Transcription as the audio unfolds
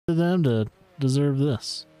to them to deserve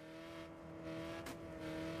this?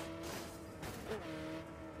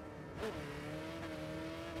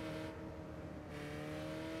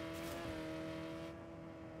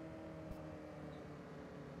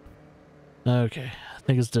 Okay, I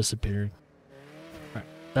think it's disappeared. Alright,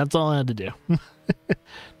 that's all I had to do.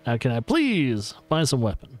 Now can I please buy some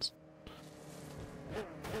weapons?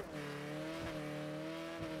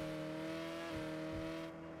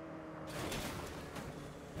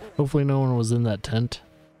 Hopefully no one was in that tent.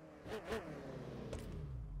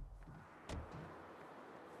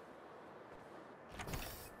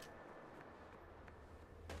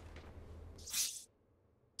 Is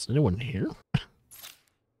anyone here?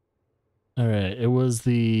 Alright, it was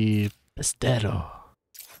the Pistero.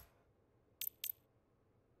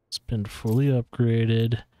 It's been fully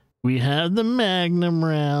upgraded. We have the Magnum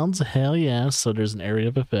rounds. Hell yeah. So there's an area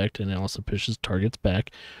of effect and it also pushes targets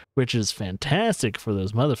back, which is fantastic for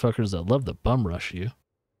those motherfuckers that love to bum rush you.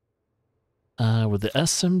 With the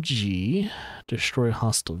SMG, destroy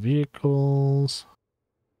hostile vehicles.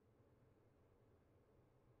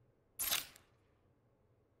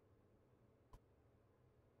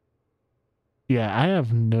 Yeah,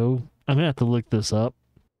 I'm gonna have to look this up.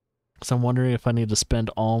 So I'm wondering if I need to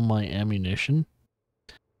spend all my ammunition.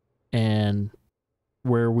 And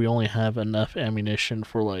where we only have enough ammunition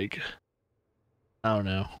for like, I don't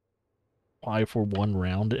know, 5 for 1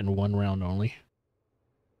 round and 1 round only.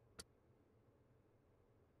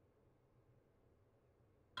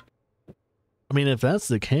 I mean, if that's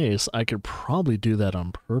the case, I could probably do that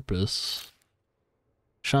on purpose.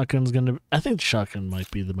 Shotgun's I think shotgun might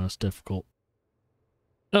be the most difficult.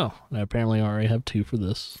 Oh, and I apparently already have 2 for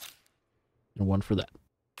this. And 1 for that.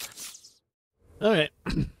 Okay.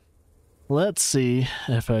 Let's see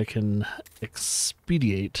if I can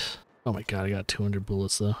expedite. Oh my god, I got 200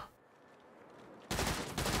 bullets though.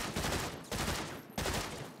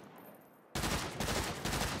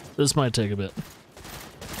 This might take a bit.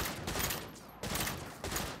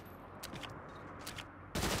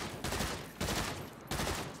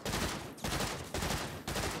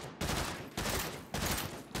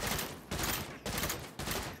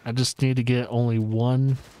 I just need to get only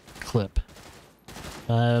 1 clip. If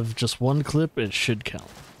I have just 1 clip, it should count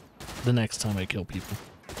the next time I kill people.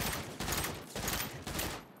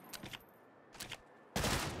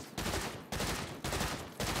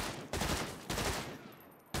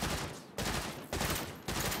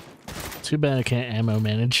 Too bad I can't ammo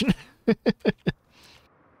manage.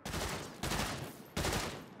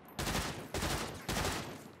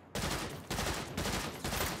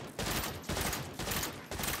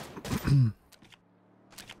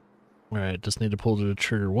 Alright, just need to pull the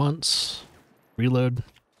trigger once, reload,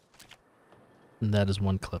 and that is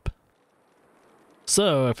 1 clip.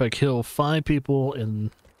 So if I kill 5 people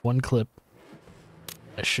in 1 clip,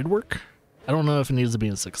 that should work. I don't know if it needs to be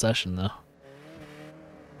in succession though.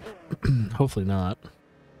 Hopefully not.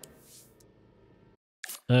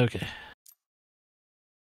 Okay.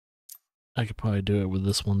 I could probably do it with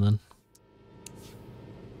this one then.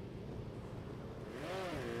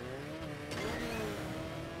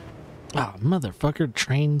 Ah, oh, motherfucker,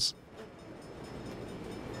 trains.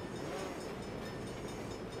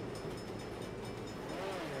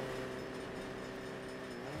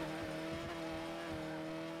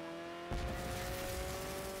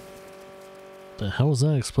 The hell was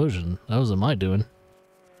that explosion? That wasn't my doing.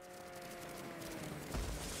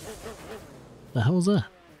 The hell was that?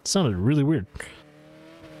 It sounded really weird.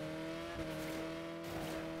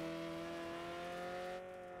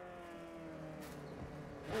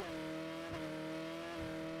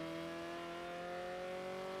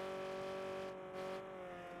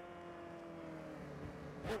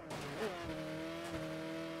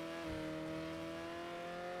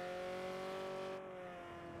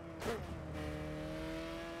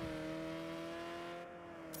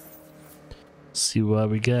 See what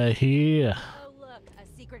we got here. Oh look, a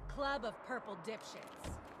secret club of purple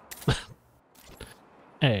dipshits.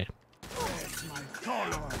 Hey.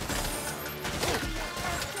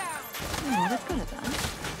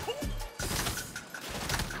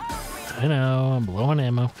 I know, I'm low on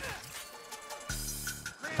ammo.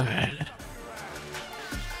 Alright.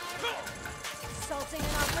 Assaulting an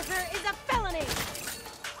officer is a felony.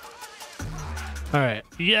 Alright,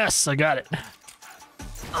 yes, I got it.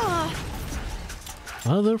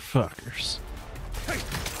 Motherfuckers.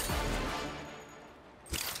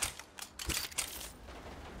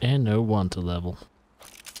 And no 1 to level.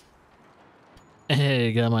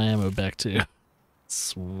 Hey, got my ammo back too.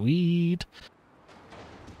 Sweet.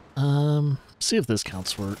 See if this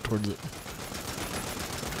counts towards it.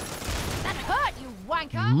 That hurt, you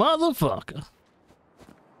wanker. Motherfucker.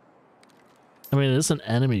 I mean, it's an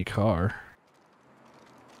enemy car.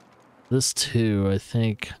 This too, I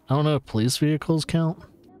think. I don't know if police vehicles count.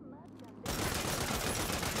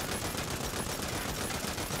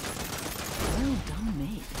 Well done,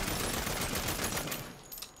 mate.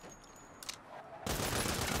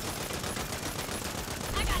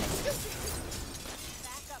 I got it.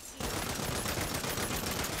 Back up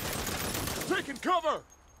here. Taking cover!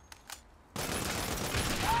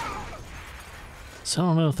 So I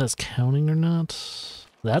don't know if that's counting or not.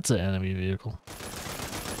 That's an enemy vehicle.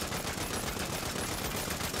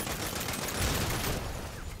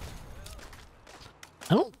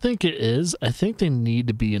 I don't think it is. I think they need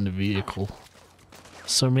to be in the vehicle.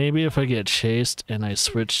 So maybe if I get chased and I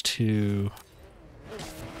switch to...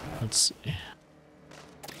 Let's see.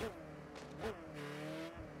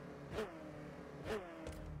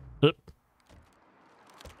 Oop.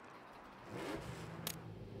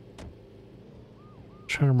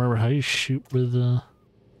 Trying to remember how you shoot with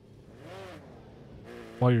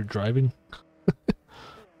while you're driving.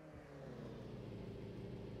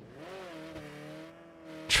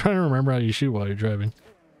 Trying to remember how you shoot while you're driving.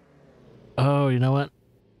 Oh, you know what?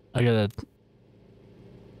 I gotta...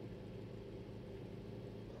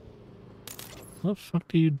 What the fuck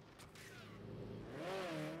do you...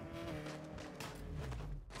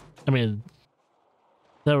 I mean,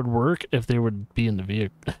 that would work if they would be in the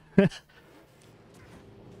vehicle.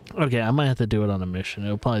 Okay, I might have to do it on a mission.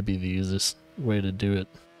 It'll probably be the easiest way to do it.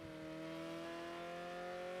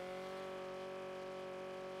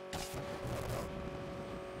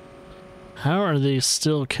 How are they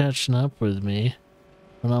still catching up with me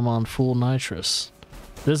when I'm on full nitrous?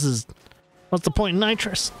 This is... What's the point in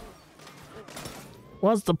nitrous?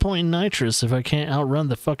 What's the point in nitrous if I can't outrun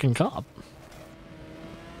the fucking cop?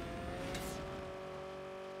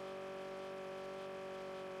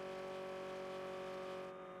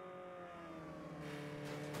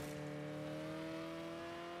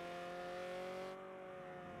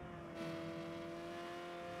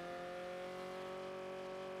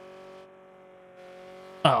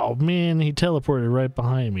 Oh man, he teleported right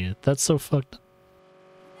behind me. That's so fucked up.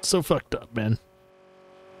 So fucked up, man.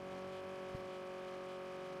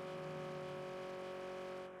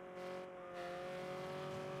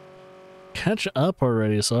 Catch up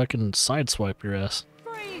already so I can sideswipe your ass.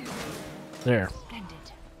 Freeze. There. Blended.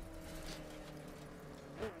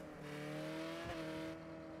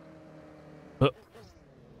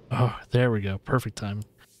 Oh, there we go. Perfect time.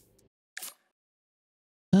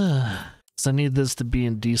 So I need this to be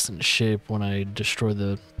in decent shape when I destroy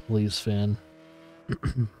the police van.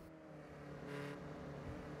 Move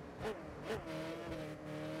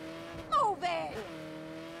it.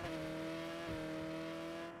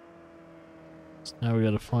 So now we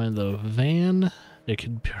gotta find the van. It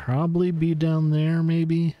could probably be down there,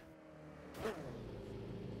 maybe.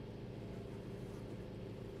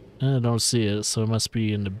 I don't see it, so it must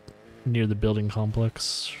be in the near the building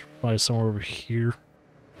complex. Probably somewhere over here.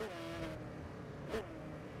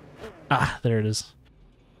 Ah, there it is.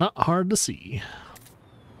 Not hard to see.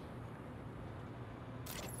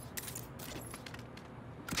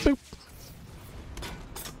 Boop.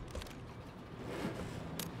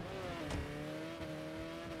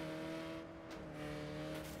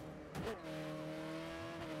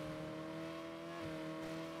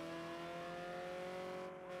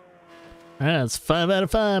 Alright, that's 5 out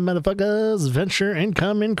of 5, motherfuckers. Venture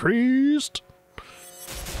income increased.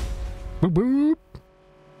 Boop boop.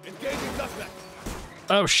 Engaging suspect.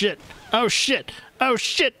 Oh shit. Oh shit. Oh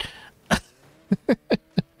shit.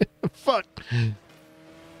 Fuck.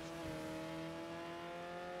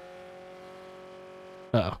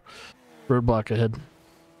 Uh oh. Roadblock ahead.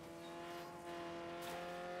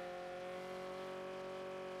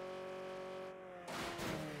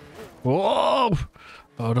 Whoa!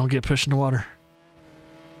 Oh, don't get pushed in the water.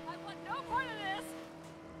 I want no part of this.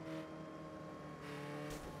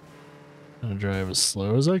 I'm gonna drive as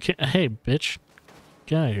slow as I can. Hey, bitch.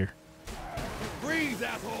 Get out of here. Freeze,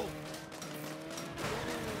 asshole.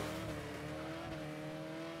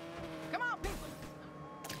 Come on, people.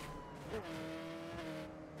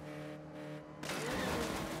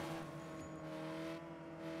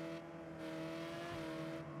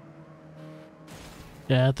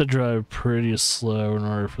 Yeah, I have to drive pretty slow in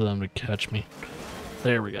order for them to catch me.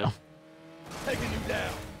 There we go. Taking you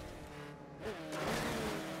down.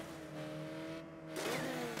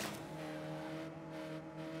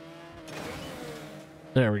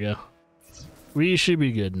 There we go. We should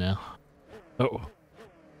be good now. Oh.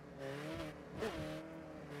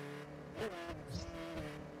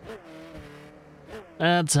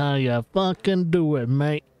 That's how you fucking do it,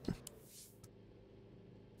 mate.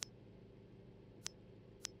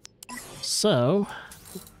 So,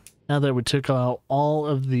 now that we took out all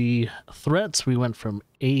of the threats, we went from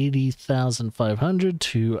 80,500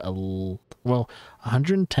 to, well,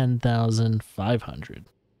 110,500.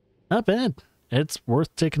 Not bad. It's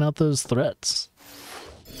worth taking out those threats.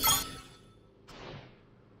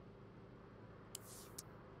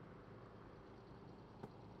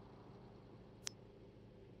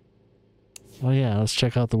 Oh yeah, let's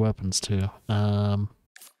check out the weapons too. I'm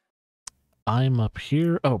up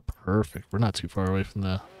here. Oh, perfect. We're not too far away from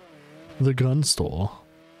the gun store.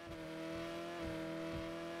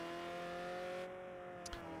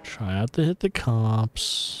 Try out to hit the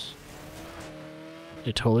cops.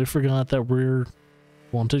 They totally forgot that we're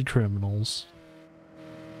wanted criminals.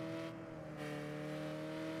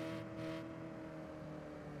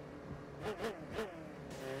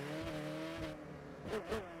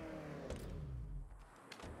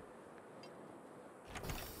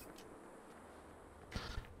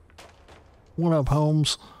 What up,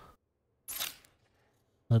 Holmes?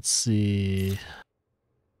 Let's see.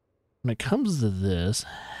 When it comes to this,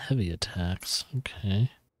 heavy attacks.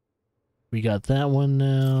 Okay. We got that one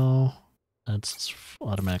now. That's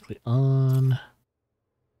automatically on.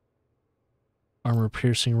 Armor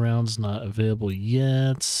piercing rounds not available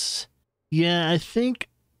yet. Yeah, I think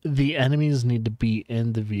the enemies need to be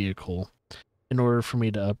in the vehicle in order for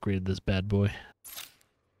me to upgrade this bad boy.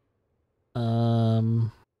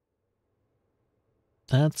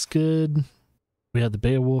 That's good. We have the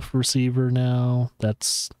Beowulf receiver now.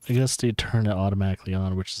 That's, I guess they turn it automatically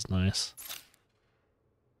on, which is nice.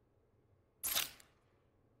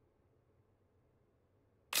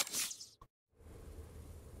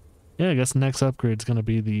 Yeah, I guess the next upgrade is going to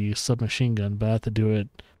be the submachine gun, but I have to do it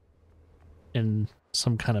in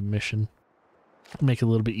some kind of mission. Make it a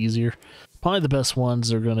little bit easier. Probably the best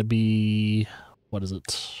ones are going to be, what is it?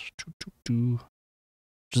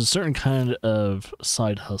 There's a certain kind of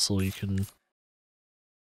side hustle you can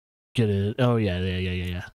get it. Oh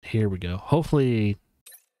yeah. Here we go. Hopefully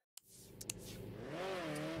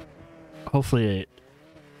it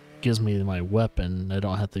gives me my weapon. I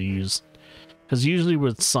don't have to use, because usually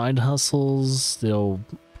with side hustles they'll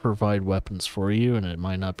provide weapons for you, and it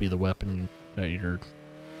might not be the weapon that you're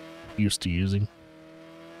used to using.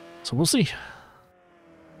 So we'll see.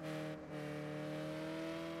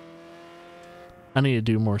 I need to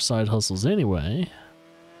do more side hustles anyway.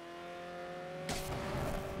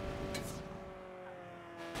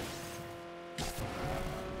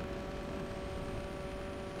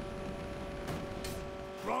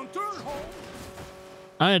 Wrong turn, home.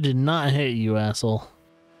 I did not hit you, asshole.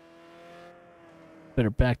 Better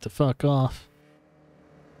back the fuck off.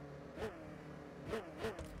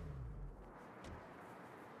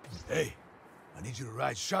 Hey, I need you to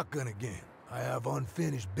ride shotgun again. I have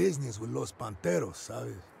unfinished business with Los Panteros,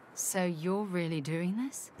 ¿sabes? So you're really doing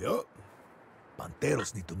this? Yup.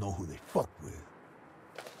 Panteros need to know who they fuck with.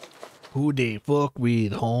 Who they fuck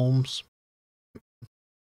with, Holmes?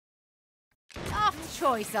 Off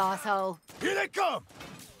choice, asshole. Here they come!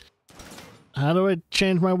 How do I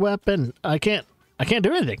change my weapon? I can't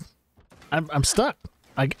do anything. I'm stuck.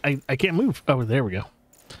 I can't move. Oh, there we go.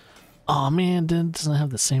 Oh man, it doesn't have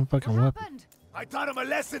the same fucking What weapon. happened? I taught them a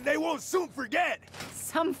lesson they won't soon forget!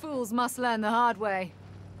 Some fools must learn the hard way.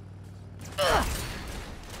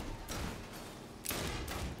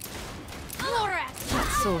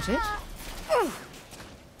 That's sorted.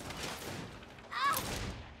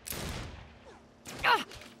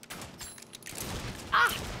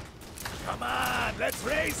 Come on, let's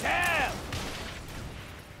raise hell!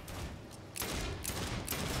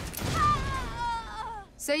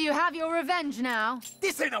 So you have your revenge now?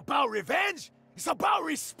 This ain't about revenge! It's about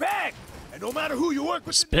respect! And no matter who you work with...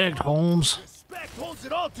 Respect, Holmes. Respect holds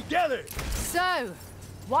it all together! So,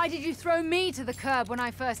 why did you throw me to the curb when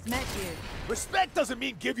I first met you? Respect doesn't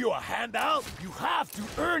mean give you a handout. You have to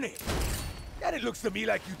earn it. And it looks to me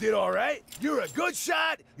like you did all right. You're a good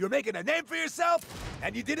shot, you're making a name for yourself,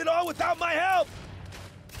 and you did it all without my help.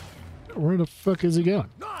 Where the fuck is he going?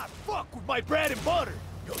 Nah, fuck with my bread and butter.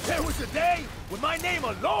 Yo, there was a day when my name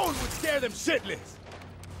alone would scare them shitless.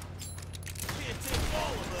 Can't take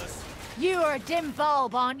all of us. You are a dim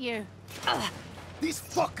bulb, aren't you? These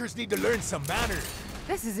fuckers need to learn some manners.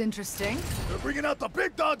 This is interesting. They're bringing out the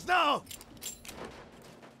big dogs now.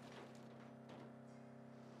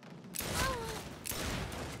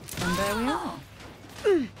 And there we are.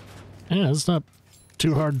 Yeah, it's not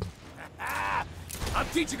too hard. I'm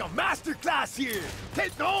teaching a master class here.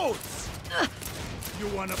 Take notes. You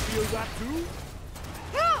wanna feel that too?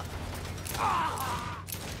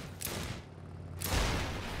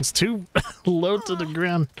 It's too low to the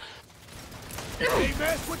ground. They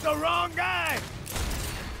messed with the wrong guy!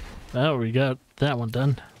 Oh, we got that one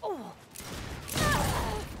done.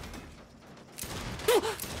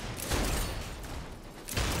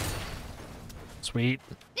 Sweet.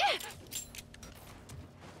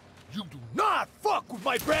 You do not fuck with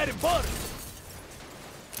my bread and butter!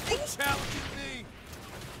 You challenging me?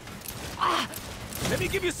 Let me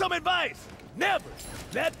give you some advice. Never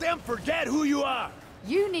let them forget who you are.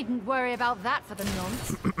 You needn't worry about that for the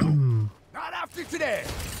nonce. Not after today.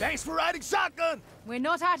 Thanks for riding shotgun. We're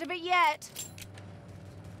not out of it yet.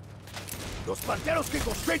 Los panteros can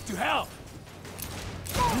go straight to hell.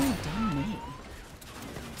 You done me.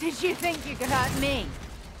 Did you think you could hurt me?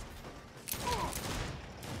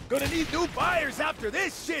 Gonna need new buyers after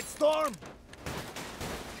this shitstorm.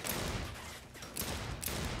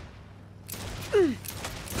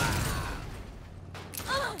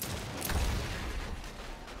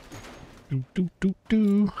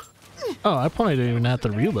 Do. Oh, I probably didn't even have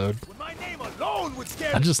to reload. When my name alone would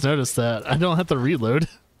scare I just noticed that. I don't have to reload.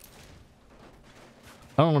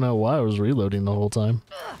 I don't know why I was reloading the whole time.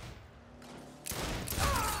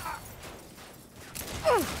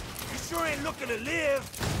 You sure ain't looking to live.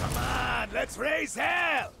 Come on, let's raise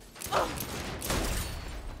hell.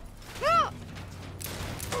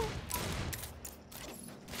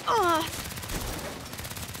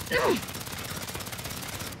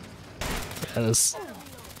 Yeah, this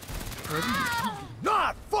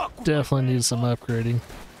Not fuck with definitely needs some upgrading.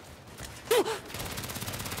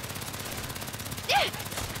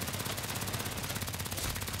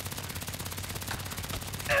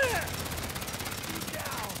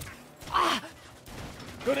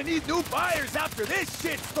 Gonna need new buyers after this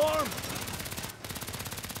shitstorm.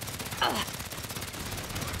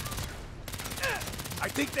 I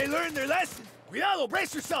think they learned their lesson. Cuidado,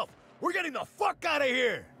 brace yourself. We're getting the fuck out of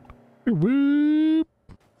here. Whoop.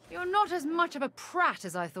 You're not as much of a prat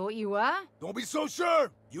as I thought you were. Don't be so sure.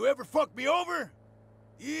 You ever fuck me over?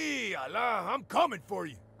 Eee, Allah, I'm coming for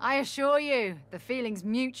you. I assure you, the feeling's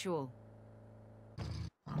mutual.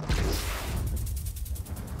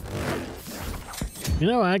 You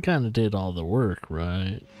know, I kind of did all the work,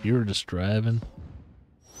 right? You were just driving.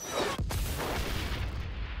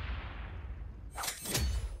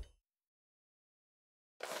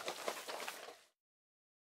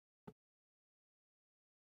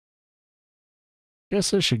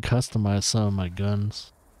 Guess I should customize some of my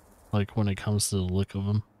guns, like when it comes to the look of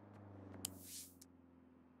them.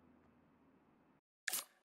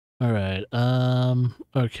 Alright,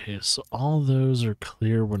 okay, so all those are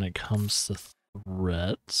clear when it comes to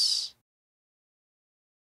threats.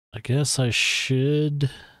 I guess I should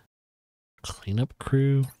clean up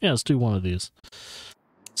crew. Yeah, let's do one of these.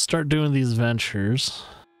 Start doing these ventures.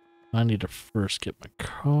 I need to first get my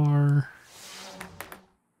car.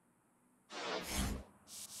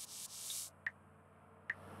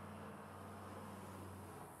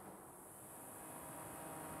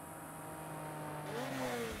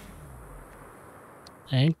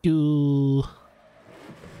 Thank you.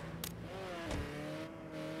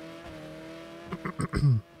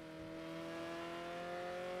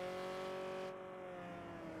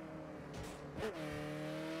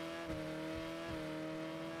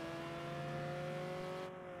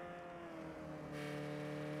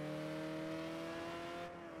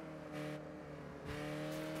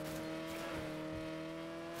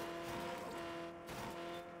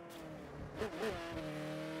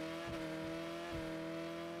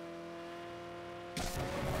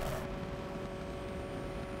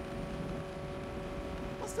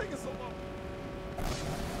 What's taking so long?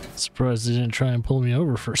 Surprised they didn't try and pull me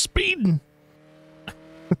over for speeding.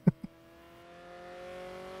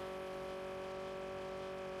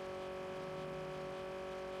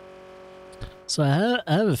 So I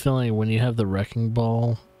have a feeling when you have the wrecking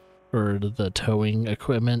ball or the towing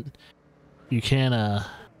equipment, you can't,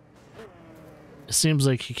 it seems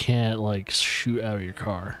like you can't, like, shoot out of your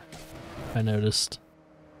car. I noticed.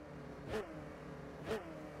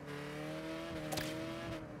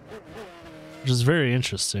 Which is very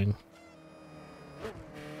interesting.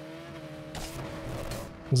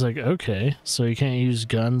 It's like, okay, so you can't use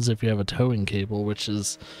guns if you have a towing cable, which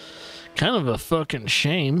is kind of a fucking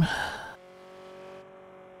shame.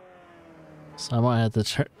 So I might have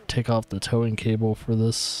to take off the towing cable for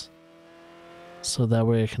this, so that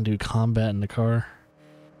way I can do combat in the car.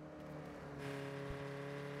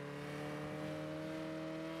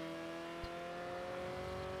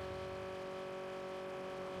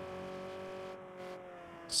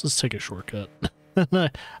 Let's just take a shortcut. I'm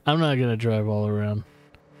not gonna drive all around.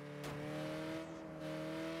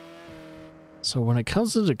 So when it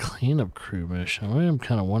comes to the cleanup crew mission, I am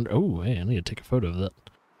kind of wondering. Oh, hey, I need to take a photo of that.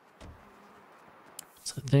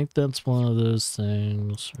 So I think that's one of those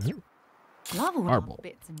things. Love all Marble. our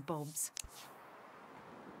bits and bobs.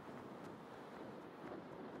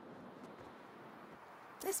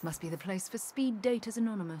 This must be the place for Speed Daters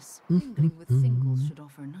Anonymous. Mingling with singles should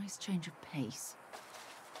offer a nice change of pace.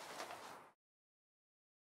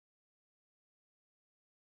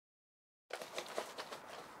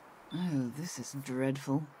 Oh, this is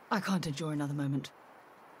dreadful. I can't endure another moment.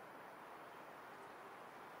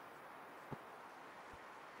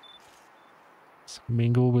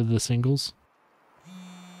 Mingle with the singles.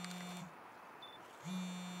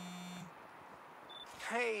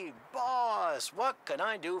 Hey, boss, what can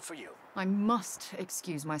I do for you? I must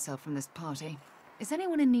excuse myself from this party. Is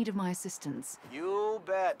anyone in need of my assistance? You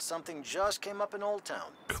bet. Something just came up in Old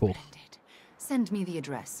Town. Cool. Splendid. Send me the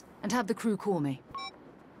address and have the crew call me.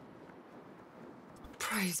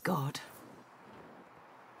 Praise God.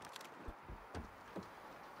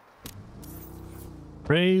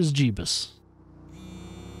 Praise Jeebus.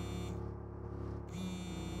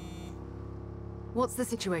 What's the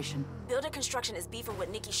situation? Building construction is beefing with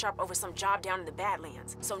Nikki Sharp over some job down in the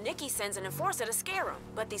Badlands. So Nikki sends an enforcer to scare him.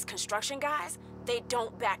 But these construction guys, they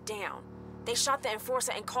don't back down. They shot the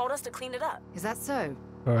enforcer and called us to clean it up. Is that so?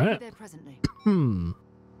 All I'll be right. there presently.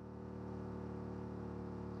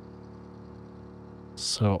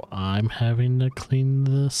 So I'm having to clean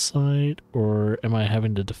the site, or am I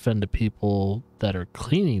having to defend the people that are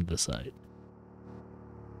cleaning the site?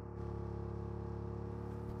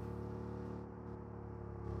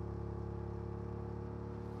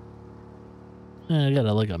 I got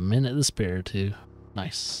like a minute to spare too.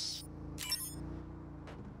 Nice.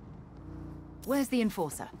 Where's the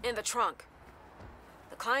enforcer? In the trunk.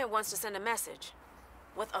 The client wants to send a message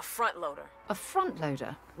with a front loader. A front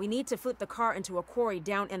loader? We need to flip the car into a quarry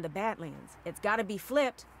down in the Badlands. It's gotta be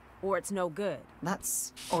flipped or it's no good.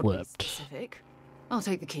 That's oddly Flipped. specific. I'll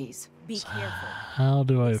take the keys. Be careful. How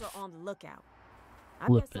do I Police are on the lookout. I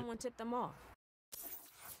flip bet it? someone tipped them off.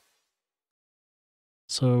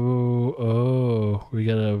 So, oh, we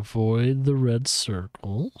gotta avoid the red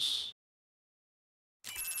circles.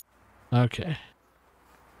 Okay.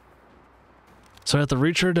 So I have to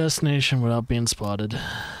reach our destination without being spotted.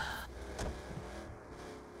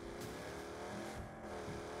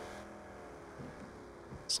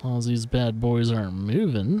 As long as these bad boys aren't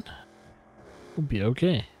moving, we'll be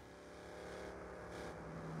okay.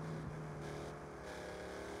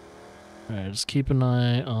 Alright, just keep an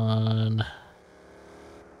eye on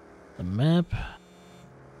the map.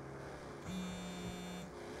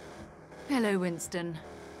 Hello, Winston.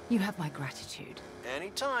 You have my gratitude.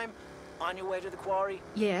 Anytime. On your way to the quarry?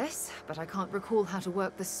 Yes, but I can't recall how to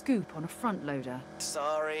work the scoop on a front loader.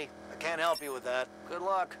 Sorry. I can't help you with that. Good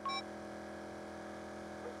luck.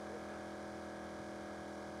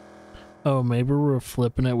 Oh, maybe we're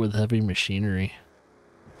flipping it with heavy machinery.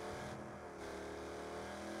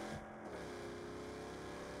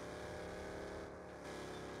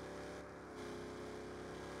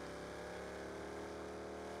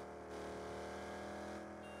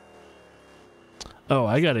 Oh,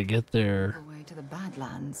 I gotta get there All the way to the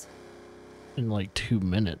Badlands. in like 2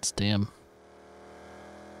 minutes, damn.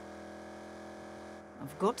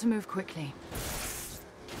 I've got to move quickly.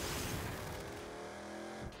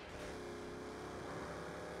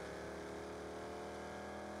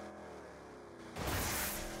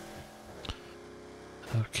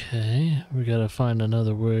 Okay, we gotta find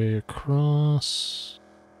another way across.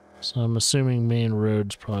 So I'm assuming main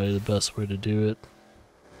road's probably the best way to do it.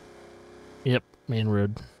 Yep, main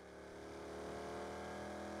road.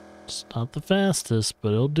 It's not the fastest,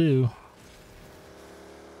 but it'll do.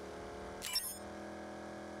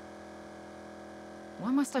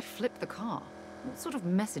 Why must I flip the car? What sort of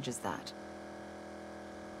message is that?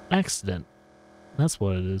 Accident. That's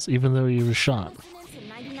what it is, even though you were shot.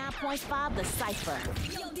 99.5 The Cypher.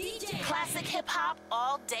 Classic hip hop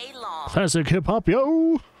all day long. Classic hip hop,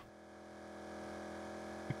 yo!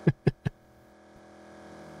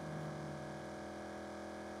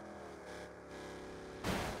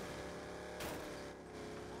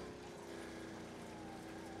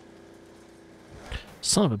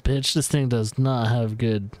 Son of a bitch, this thing does not have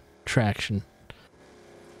good traction.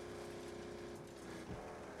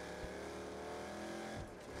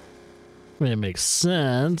 I mean, it makes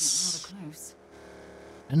sense. Rather close.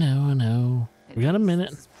 I know. We got a minute.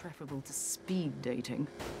 This is preferable to speed dating.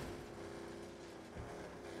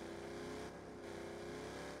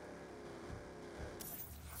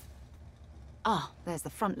 Ah, there's the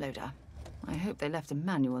front loader. I hope they left a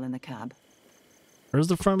manual in the cab. Where's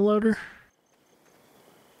the front loader?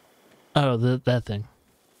 Oh, that thing.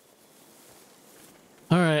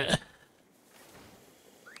 All right.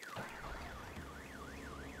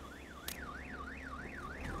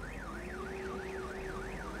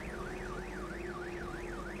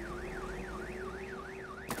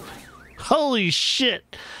 Holy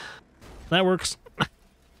shit! That works. I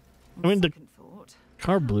mean, the Second thought,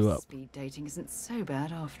 car blew up. speed dating isn't so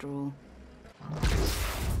bad after all.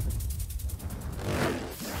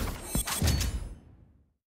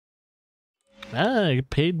 Ah, it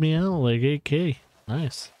paid me out like 8K.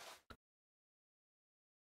 Nice.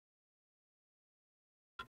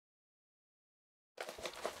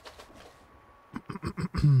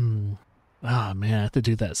 Ah, man, I have to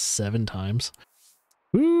do that 7 times.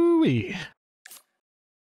 Woo-wee.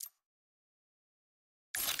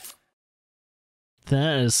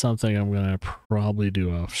 That is something I'm gonna probably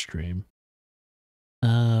do off stream.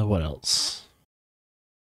 What else?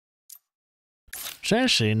 Which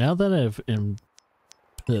actually, now that I've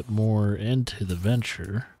put more into the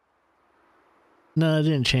venture, no, I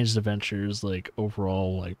didn't change the venture's like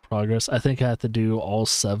overall like progress. I think I have to do all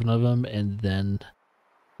 7 of them, and then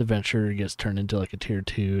the venture gets turned into like a tier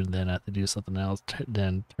 2, and then I have to do something else,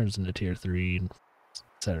 then turns into tier 3, and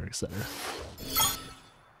etc. etc.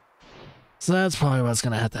 So that's probably what's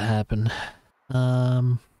gonna have to happen.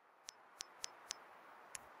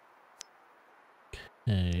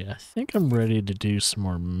 Okay, I think I'm ready to do some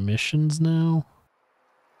more missions now.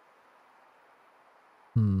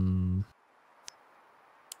 Do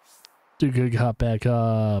good, hop back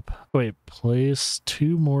up. Wait, place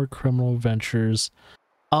 2 more criminal ventures.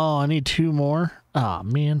 Oh, I need 2 more? Ah,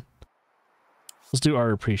 man. Let's do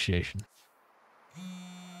art appreciation.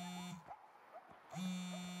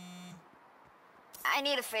 I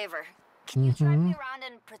need a favor. Can you drive me around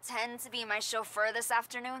and pretend to be my chauffeur this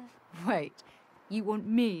afternoon? Wait, you want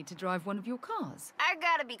me to drive one of your cars? I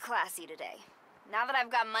gotta be classy today. Now that I've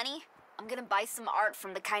got money, I'm gonna buy some art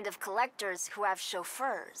from the kind of collectors who have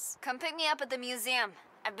chauffeurs. Come pick me up at the museum.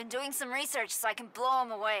 I've been doing some research so I can blow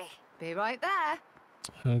them away. Be right there.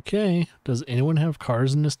 Okay. Does anyone have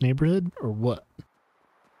cars in this neighborhood or what?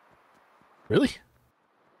 Really?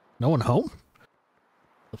 No one home?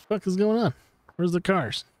 The fuck is going on? Where's the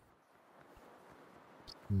cars?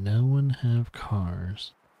 No one have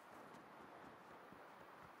cars.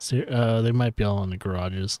 They might be all in the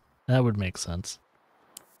garages. That would make sense.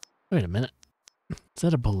 Wait a minute. Is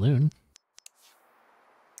that a balloon?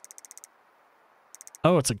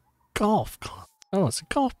 Oh, it's a golf. Oh, it's a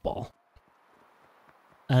golf ball.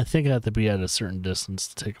 I think I have to be at a certain distance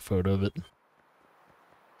to take a photo of it.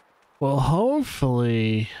 Well,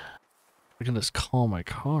 hopefully I can just call my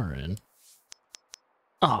car in.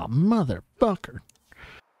 Aw, motherfucker.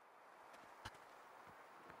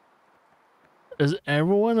 Is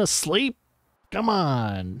everyone asleep? Come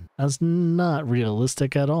on. That's not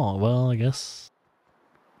realistic at all. Well, I guess.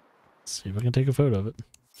 Let's see if I can take a photo of it.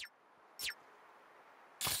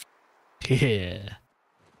 Yeah.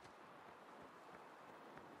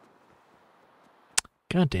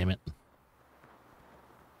 God damn it.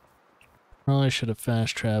 Probably should have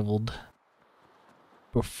fast traveled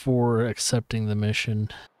before accepting the mission.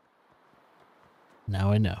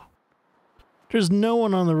 Now I know. There's no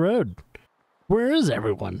one on the road. Where is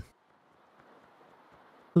everyone?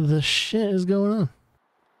 The shit is going on?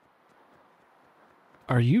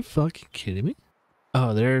 Are you fucking kidding me?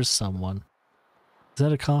 Oh, there's someone. Is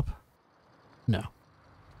that a cop? No.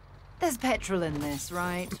 There's petrol in this,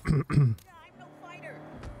 right?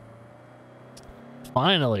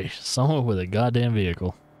 Finally, someone with a goddamn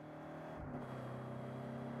vehicle.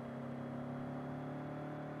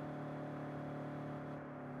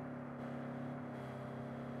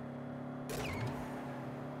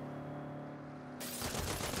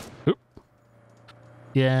 Oop.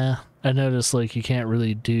 Yeah, I noticed like you can't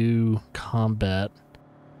really do combat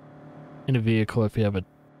in a vehicle if you have a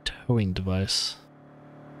towing device.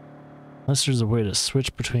 Unless there's a way to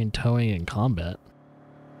switch between towing and combat.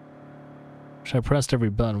 I pressed every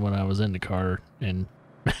button when I was in the car, and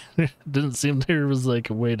it didn't seem there was like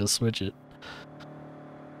a way to switch it.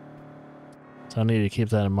 So I need to keep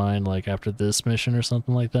that in mind, like after this mission or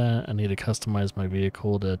something like that, I need to customize my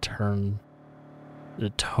vehicle to turn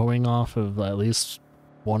the towing off of at least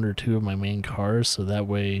 1 or 2 of my main cars, so that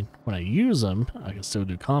way when I use them, I can still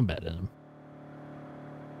do combat in them.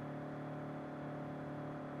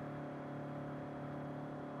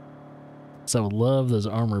 So I would love those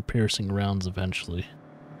armor-piercing rounds eventually.